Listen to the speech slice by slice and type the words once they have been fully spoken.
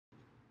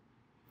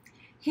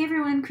Hey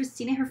everyone,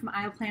 Christina here from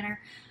IO Planner.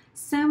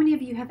 So many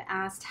of you have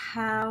asked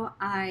how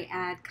I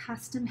add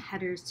custom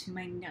headers to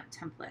my note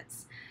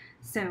templates.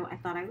 So I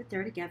thought I would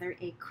throw together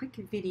a quick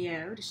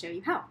video to show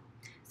you how.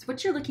 So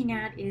what you're looking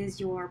at is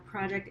your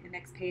project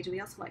index page.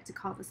 We also like to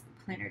call this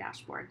the planner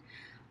dashboard.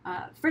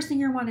 First thing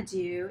you'll want to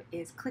do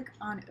is click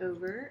on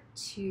over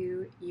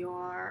to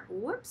your,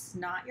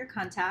 not your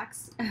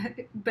contacts,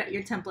 but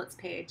your templates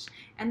page,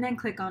 and then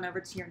click on over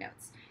to your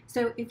notes.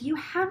 So if you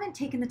haven't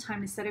taken the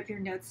time to set up your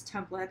notes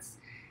templates,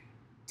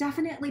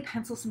 definitely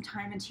pencil some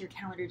time into your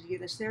calendar to do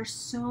this. There's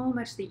so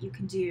much that you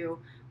can do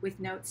with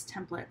notes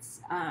templates.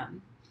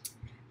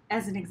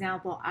 As an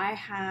example, I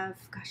have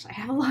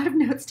a lot of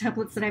notes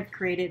templates that I've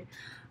created.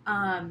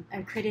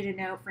 I've created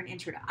a note for an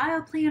intro to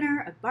IO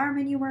Planner, a bar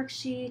menu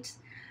worksheet,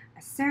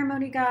 a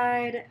ceremony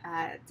guide,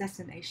 a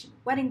destination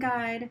wedding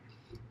guide,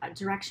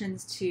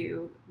 directions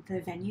to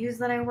the venues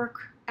that I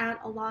work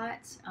at a lot,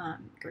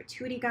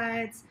 gratuity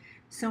guides,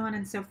 so on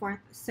and so forth.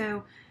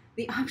 So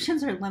the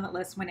options are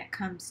limitless when it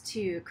comes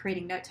to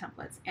creating note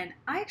templates, and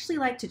I actually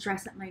like to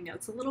dress up my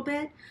notes a little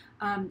bit,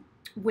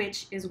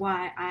 which is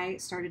why I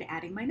started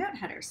adding my note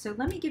headers. So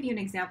let me give you an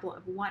example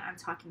of what I'm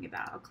talking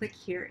about. I'll click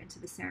here into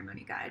the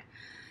ceremony guide.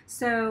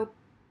 So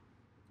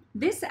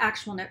this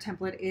actual note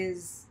template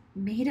is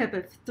made up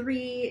of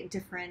 3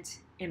 different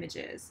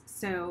images.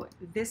 So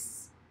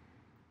this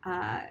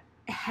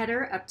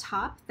header up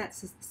top that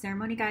says the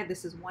ceremony guide,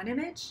 this is one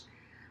image.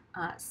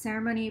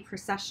 Ceremony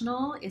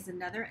processional is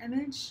another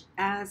image,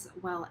 as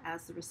well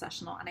as the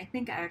recessional. And I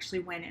think I actually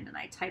went in and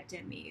I typed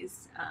in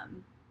these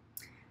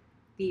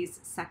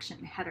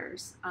section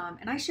headers.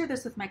 And I share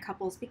this with my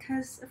couples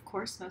because, of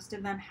course, most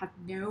of them have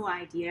no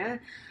idea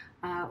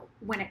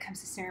when it comes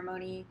to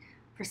ceremony,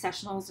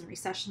 processionals and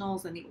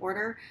recessionals and the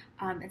order.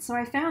 And so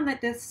I found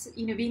that this,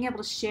 being able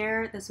to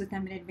share this with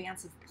them in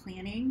advance of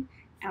planning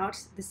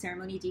out the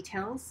ceremony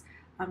details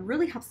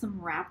really helps them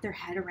wrap their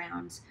head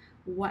around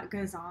what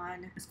goes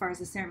on as far as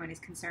the ceremony is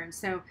concerned.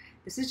 So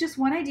this is just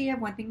one idea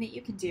of one thing that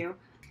you can do.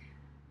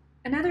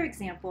 Another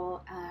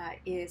example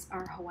is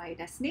our Hawaii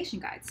destination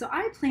guide. So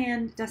I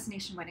planned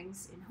destination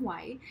weddings in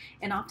Hawaii,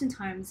 and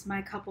oftentimes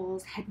my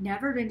couples had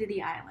never been to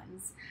the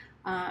islands,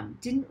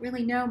 didn't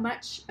really know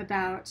much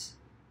about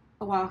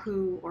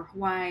Oahu or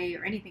Hawaii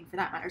or anything for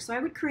that matter. So I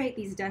would create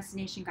these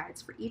destination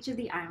guides for each of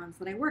the islands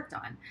that I worked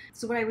on.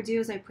 So what I would do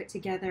is I put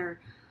together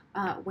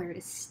where to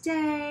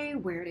stay,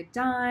 where to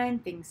dine,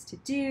 things to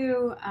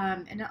do,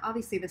 and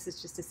obviously this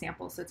is just a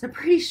sample, so it's a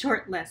pretty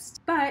short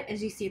list. But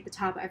as you see at the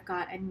top, I've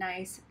got a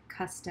nice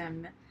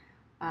custom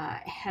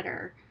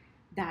header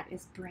that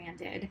is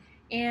branded,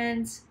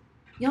 and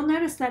you'll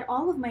notice that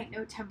all of my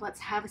note templates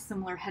have a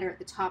similar header at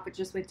the top, but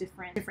just with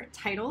different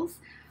titles.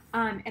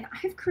 And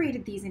I've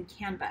created these in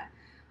Canva.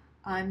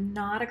 I'm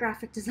not a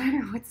graphic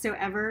designer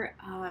whatsoever,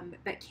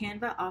 but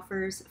Canva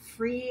offers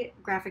free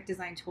graphic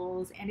design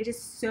tools, and it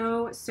is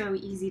so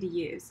easy to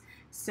use.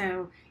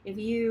 So if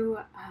you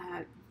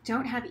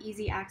don't have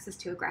easy access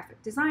to a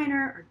graphic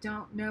designer or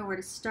don't know where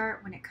to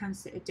start when it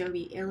comes to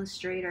Adobe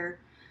Illustrator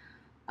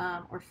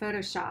or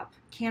Photoshop,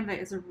 Canva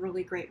is a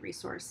really great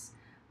resource.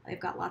 I've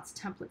got lots of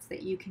templates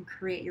that you can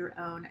create your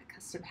own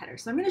custom header.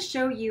 So I'm going to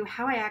show you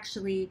how I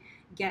actually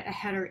get a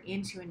header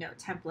into a note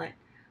template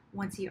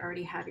once you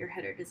already have your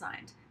header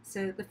designed.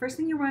 So the first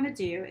thing you want to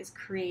do is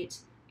create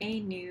a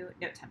new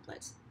note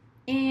template,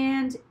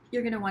 and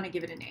you're going to want to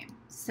give it a name.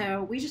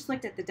 So we just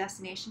looked at the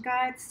destination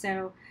guide,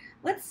 so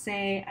let's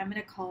say I'm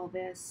going to call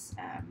this,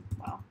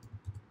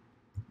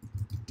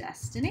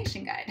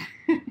 destination guide.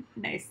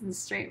 Nice and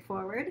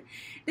straightforward.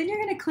 Then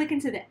you're going to click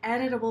into the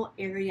editable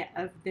area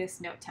of this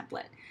note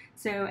template.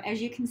 So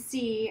as you can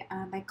see,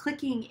 by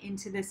clicking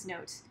into this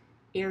note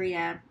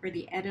area, or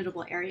the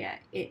editable area,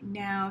 it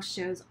now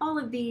shows all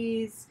of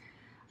these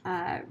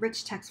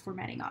rich text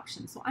formatting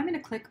options. So I'm going to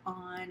click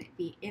on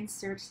the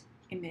insert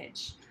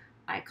image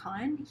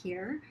icon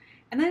here,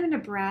 and then I'm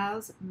going to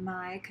browse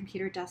my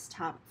computer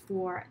desktop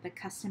for the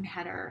custom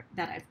header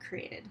that I've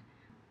created.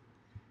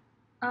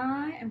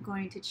 I am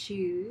going to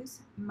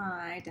choose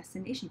my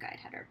destination guide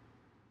header.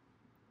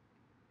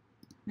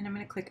 Then I'm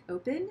going to click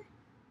open,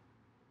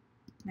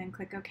 and then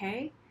click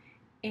OK,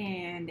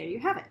 and there you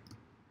have it.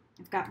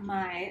 I've got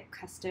my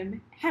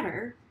custom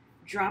header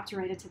dropped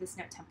right into this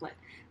note template.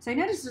 So I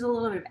noticed there's a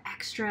little bit of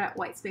extra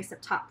white space up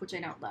top, which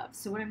I don't love.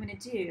 So what I'm going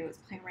to do is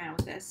play around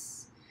with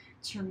this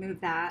to remove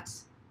that.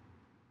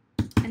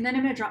 And then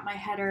I'm going to drop my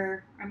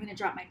header, I'm going to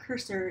drop my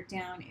cursor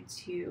down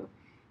into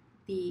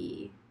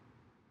the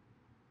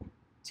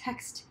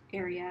text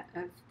area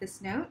of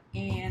this note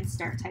and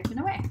start typing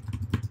away.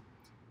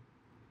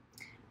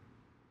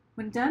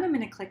 When done, I'm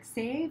going to click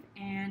save,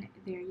 and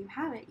there you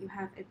have it. You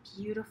have a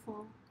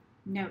beautiful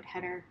note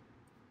header